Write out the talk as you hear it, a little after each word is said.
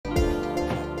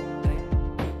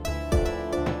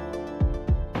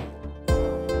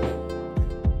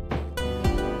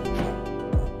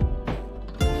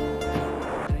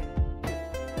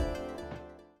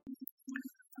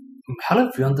Hello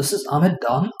everyone, this is Ahmed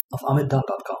Dan of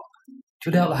ahmeddaan.com.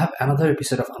 Today I'll have another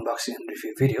episode of unboxing and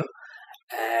review video,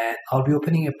 and I'll be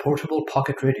opening a portable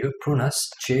pocket radio, PRUNUS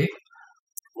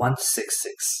J-166.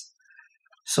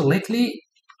 So lately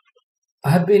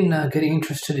I have been getting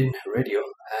interested in radio,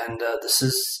 and this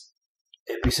is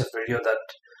a piece of radio that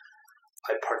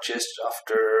I purchased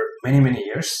after many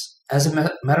years. As a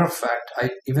matter of fact,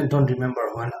 I even don't remember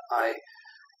when I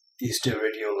used a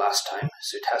radio last time,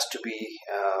 so it has to be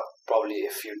probably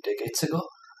a few decades ago.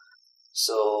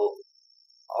 So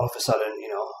all of a sudden,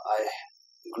 I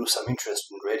grew some interest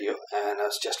in radio, and I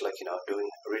was just like,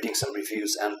 reading some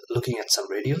reviews and looking at some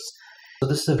radios. So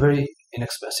this is a very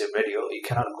inexpensive radio. You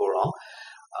cannot go wrong.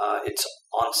 It's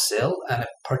on sale, and I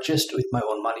purchased with my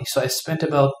own money. So I spent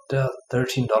about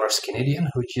 $13 Canadian,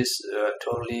 which is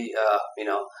totally,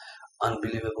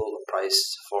 unbelievable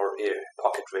price for a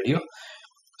pocket radio.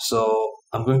 So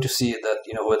I'm going to see that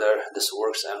whether this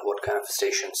works and what kind of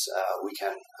stations we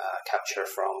can capture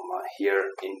from here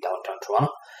in downtown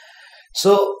Toronto.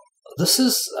 So this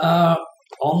is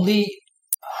only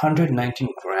 119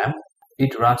 gram.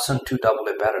 It runs on 2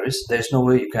 AA batteries. There's no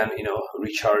way you can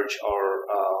recharge or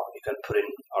you can put in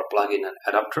or plug in an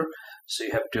adapter. So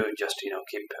you have to just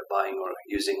keep buying or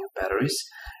using batteries.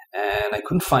 And I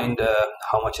couldn't find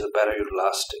how much the battery would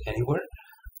last anywhere.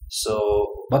 So,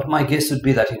 but my guess would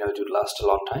be that it would last a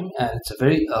long time, and it's a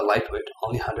very lightweight,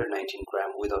 only 119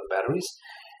 gram without batteries.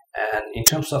 And in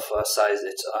terms of size,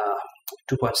 it's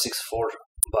 2.64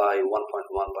 by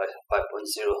 1.1 by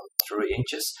 5.03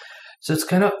 inches. So it's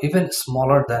kind of even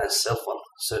smaller than a cell phone.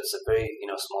 So it's a very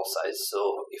small size.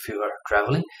 So if you are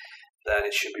traveling, then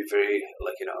it should be very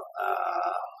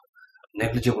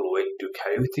negligible weight to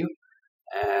carry with you.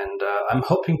 And I'm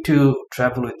hoping to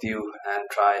travel with you and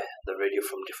try the radio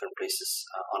from different places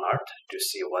on Earth to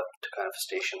see what kind of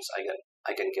stations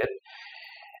I can get.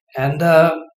 And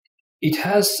it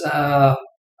has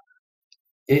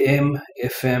AM,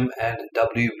 FM, and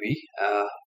WB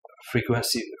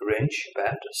frequency range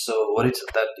band. So what is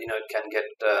that? It can get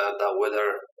the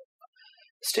weather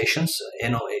stations,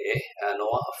 NOAA,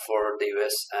 NOAA for the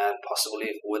US, and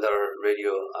possibly weather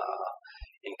radio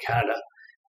in Canada.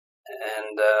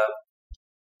 And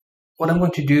what I'm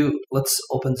going to do, let's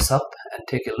open this up and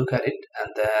take a look at it,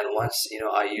 and then once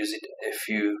I use it a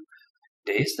few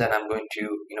days, then I'm going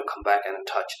to come back and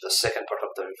touch the second part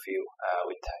of the review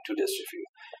with today's review.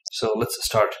 So let's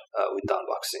start with the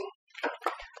unboxing.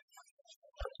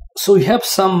 So we have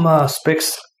some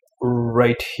specs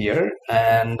right here,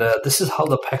 and this is how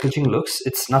the packaging looks.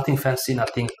 It's nothing fancy,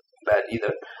 nothing bad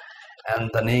either, and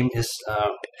the name is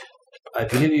I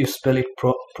believe you spell it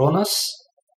PRUNUS,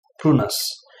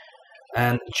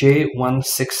 and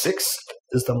J166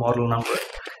 is the model number.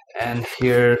 And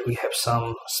here we have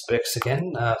some specs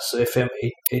again. So FM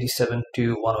 87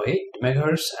 to 108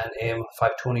 megahertz and AM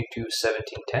 520 to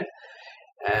 1710,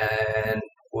 and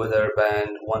weather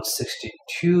band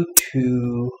 162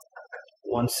 to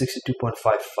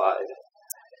 162.55.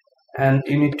 And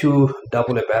you need 2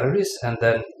 AA batteries, and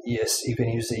then yes, you can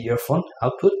use the earphone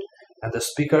output. And the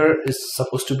speaker is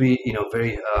supposed to be,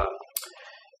 very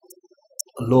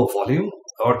low volume,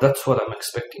 or that's what I'm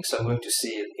expecting. So I'm going to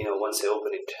see, once I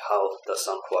open it, how the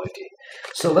sound quality.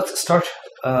 So let's start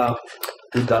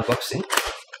with the unboxing.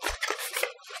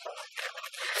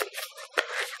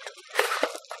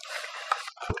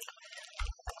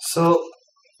 So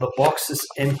the box is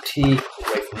empty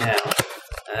right now,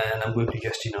 and I'm going to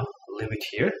just, leave it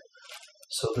here.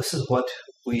 So this is what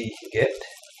we get.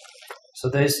 So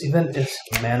there's even this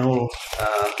manual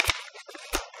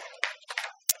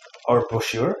or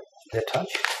brochure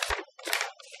attached,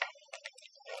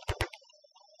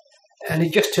 and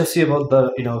it just tells you about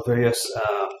the various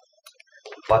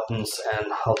buttons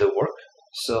and how they work.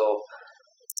 So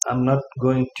I'm not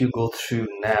going to go through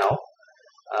now,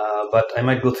 but I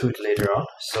might go through it later on.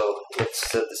 So let's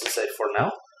set this aside for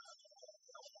now.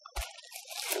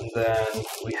 And then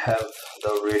we have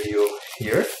the radio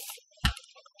here.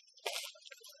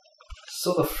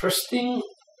 So the first thing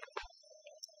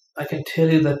I can tell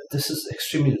you that this is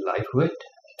extremely lightweight.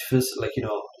 It feels like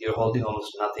you're holding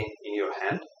almost nothing in your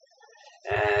hand.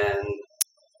 And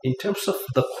in terms of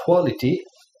the quality,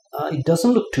 it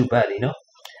doesn't look too bad.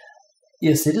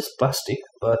 Yes, it is plastic,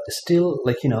 but still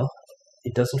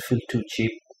it doesn't feel too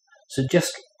cheap. So it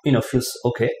just feels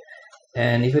okay.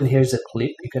 And even here's a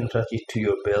clip. You can attach it to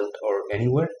your belt or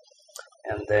anywhere.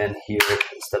 And then here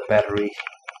is the battery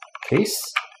case.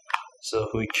 So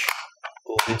which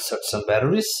will insert some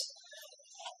batteries,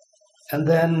 and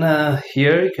then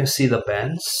here you can see the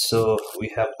bands. So we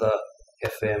have the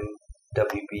FM,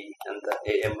 WB, and the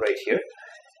AM right here.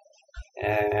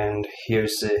 and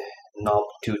here's a knob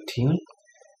to tune,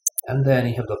 and then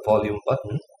you have the volume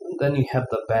button, and then you have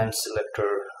the band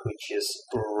selector, which is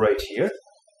right here,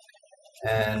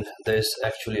 and there's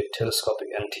actually a telescopic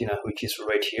antenna which is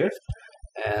right here,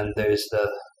 and there's the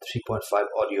 3.5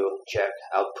 audio jack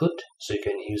output, so you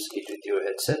can use it with your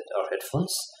headset or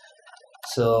headphones.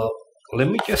 So let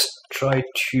me just try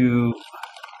to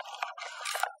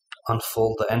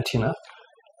unfold the antenna,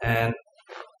 and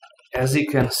as you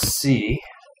can see,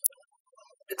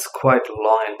 it's quite a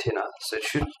long antenna, so it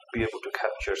should be able to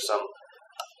capture some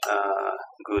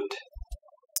good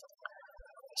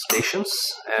stations.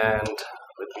 And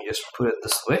let me just put it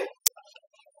this way.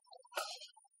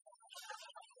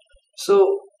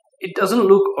 So it doesn't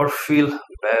look or feel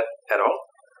bad at all,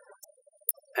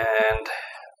 and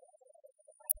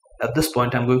at this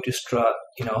point I'm going to start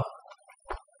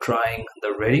trying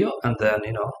the radio, and then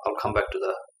I'll come back to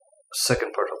the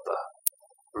second part of the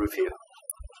review.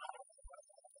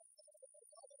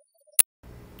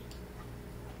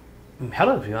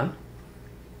 Hello everyone,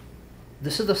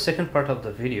 this is the second part of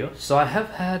the video. So I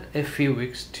have had a few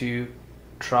weeks to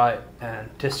try and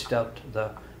test it out,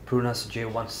 the PRUNUS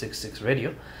J-166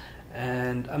 radio,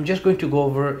 and I'm just going to go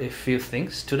over a few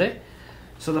things today.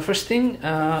 So the first thing,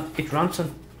 it runs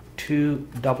on 2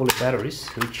 AA batteries,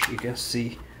 which you can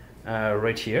see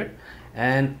right here,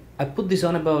 and I put this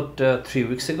on about 3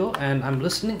 weeks ago, and I'm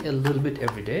listening a little bit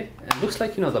every day, and it looks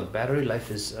like the battery life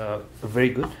is very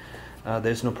good.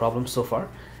 There's no problem so far.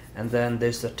 And then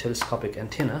there's the telescopic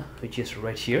antenna, which is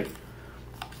right here.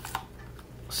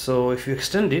 So if you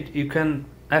extend it, you can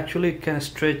actually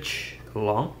stretch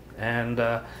along. And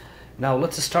now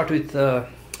let's start with the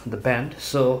band.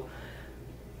 So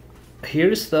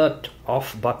here's the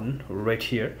off button right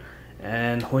here,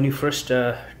 and when you first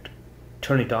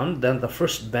turn it on, then the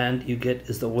first band you get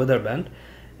is the weather band,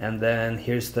 and then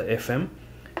here's the FM,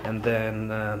 and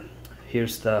then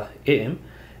here's the AM,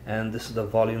 and this is the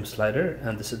volume slider,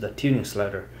 and this is the tuning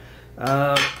slider.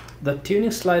 The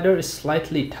tuning slider is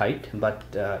slightly tight, but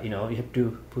you have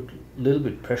to put a little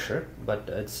bit pressure, but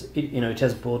it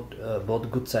has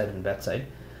both good side and bad side.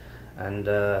 And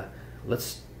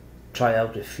let's try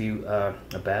out a few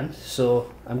bands.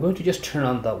 So I'm going to just turn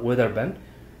on the weather band,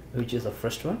 which is the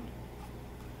first one,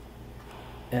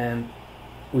 and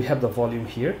we have the volume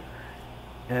here.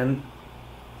 And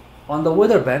on the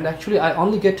weather band, actually I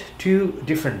only get 2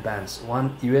 different bands,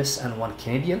 one US and one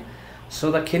Canadian. So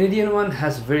the Canadian one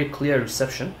has very clear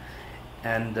reception,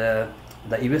 and the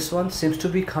US one seems to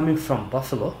be coming from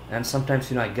Buffalo, and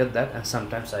sometimes I get that and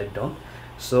sometimes I don't.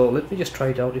 So let me just try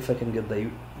it out if I can get the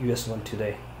US one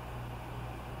today.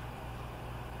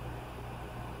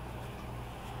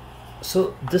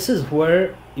 So this is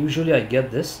where usually I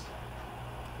get this,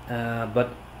 but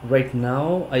right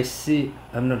now I see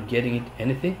I'm not getting it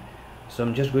anything. So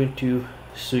I'm just going to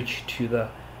switch to the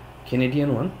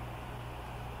Canadian one.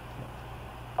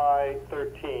 High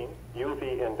 13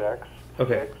 UV index.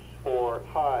 Okay. Or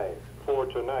high for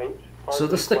tonight. So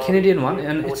this is the Canadian one,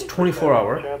 and it's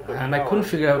 24-hour, and I couldn't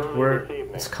figure out where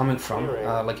it's coming from.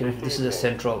 If this is a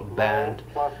central band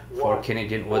for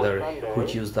Canadian weather,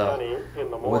 which use the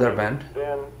weather band,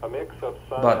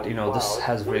 but this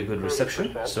has very good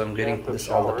reception, so I'm getting this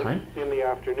all the time.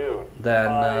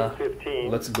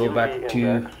 Then let's go back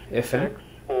to FM.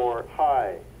 Or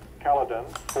high Caledon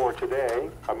for today,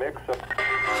 a mix of.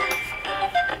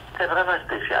 C'est vraiment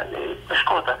spécial. Je suis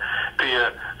content. Puis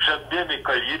j'aime bien mes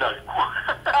colliers dans le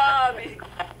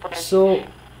cou. So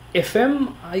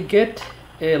FM, I get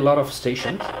a lot of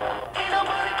stations,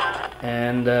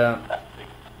 and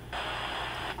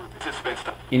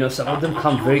some of them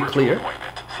come very clear.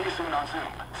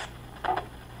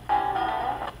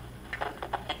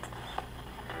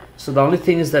 So the only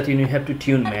thing is that you have to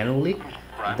tune manually.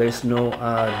 There's no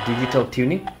digital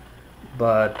tuning,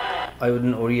 but I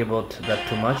wouldn't worry about that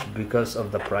too much because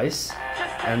of the price.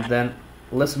 And then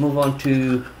let's move on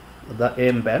to the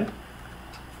AM band.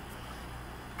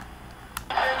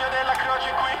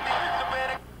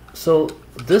 So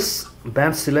this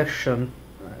band selection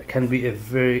can be a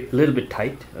little bit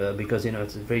tight because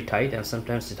it's very tight, and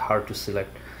sometimes it's hard to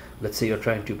select. Let's say you're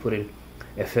trying to put in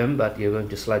FM, but you're going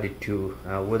to slide it to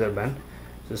weather band.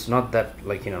 So it's not that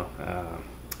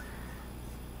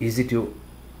easy to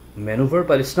maneuver,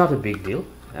 but it's not a big deal.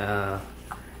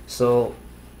 So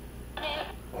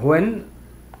when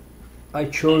I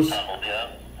chose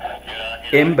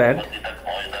AM band,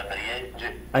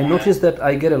 I noticed that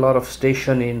I get a lot of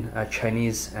station in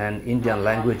Chinese and Indian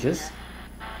languages,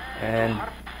 and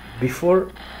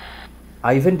before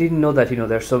I even didn't know that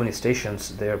there are so many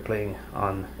stations they are playing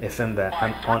on FM band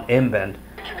and on AM band.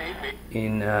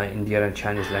 in Indian and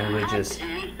Chinese languages, He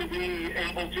used to be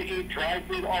able to eat dry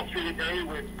food all through the day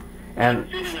with and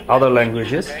other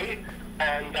languages.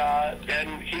 And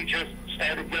then he just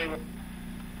started doing.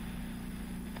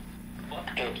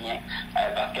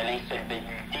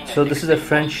 So this is a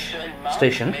French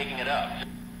station.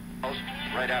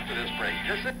 Right after this break.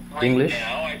 English.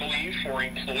 Now, I believe, for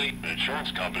employee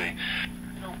insurance company.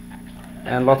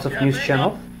 And lots of news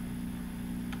channel.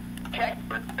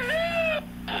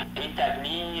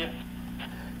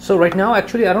 So right now,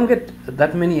 actually, I don't get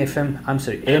that many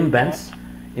AM bands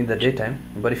in the daytime.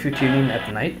 But if you tune in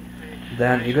at night,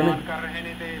 then you're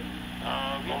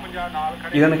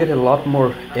gonna get a lot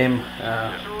more AM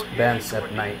bands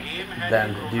at night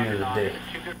than during the day.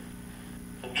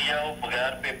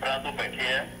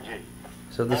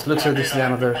 So this looks like this is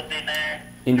another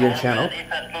Indian channel.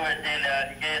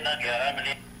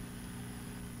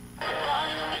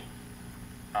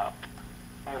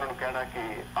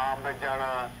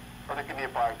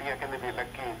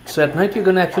 So at night you're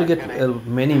gonna actually get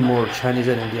many more Chinese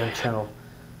and Indian channel.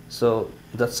 So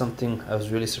that's something I was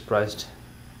really surprised.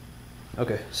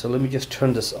 Okay, so let me just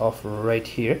turn this off right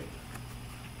here.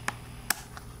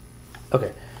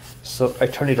 Okay, so I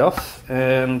turn it off,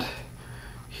 and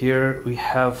here we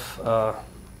have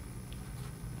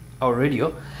our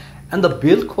radio, and the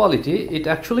build quality,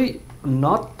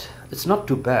 it's not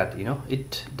too bad, you know.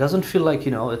 It doesn't feel like,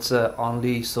 you know, it's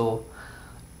only so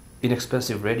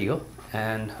inexpensive radio,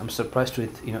 and I'm surprised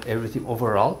with, you know, everything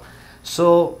overall.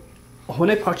 So when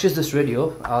I purchased this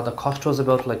radio, the cost was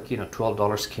about like, you know,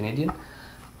 $12 Canadian.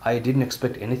 I didn't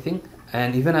expect anything,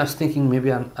 and even I was thinking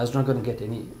maybe I was not going to get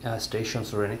any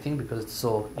stations or anything because it's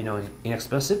so, you know,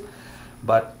 inexpensive.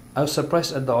 But I was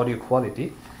surprised at the audio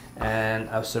quality, and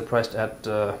I was surprised at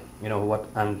you know, what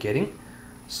I'm getting.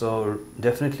 So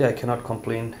definitely I cannot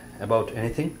complain about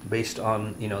anything based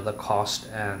on, you know, the cost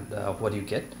and what you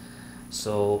get.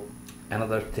 So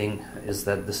another thing is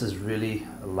that this is really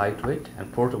lightweight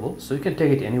and portable, so you can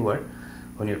take it anywhere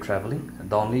when you're traveling.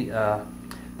 The only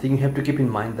thing you have to keep in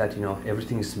mind that, you know,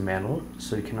 everything is manual,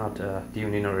 so you cannot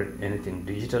tune in or anything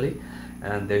digitally,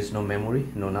 and there's no memory,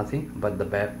 no nothing. But the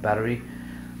battery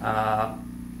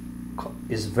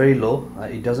is very low.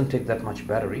 It doesn't take that much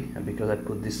battery, and because I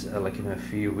put this like, you know, a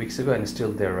few weeks ago, and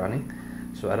still they're running.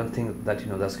 So I don't think that, you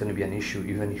know, that's going to be an issue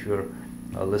even if you're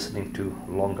listening to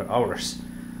longer hours.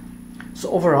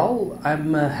 So overall,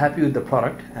 I'm happy with the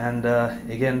product, and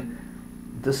again,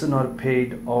 this is not a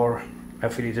paid or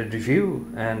affiliated review,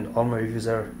 and all my reviews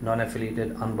are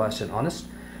non-affiliated, unbiased and honest.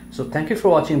 So thank you for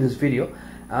watching this video.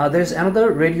 There's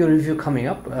another radio review coming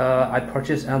up. I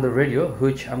purchased another radio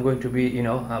which I'm going to be, you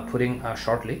know, putting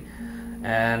shortly,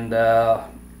 and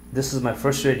this is my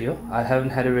first radio. I haven't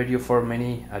had a radio for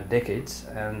many decades,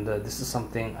 and this is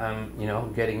something I'm, you know,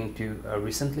 getting into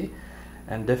recently,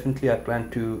 and definitely I plan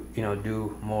to, you know,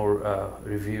 do more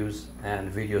reviews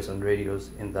and videos on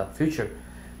radios in the future.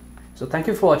 So thank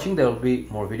you for watching. There will be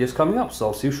more videos coming up, so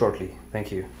I'll see you shortly. Thank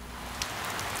you.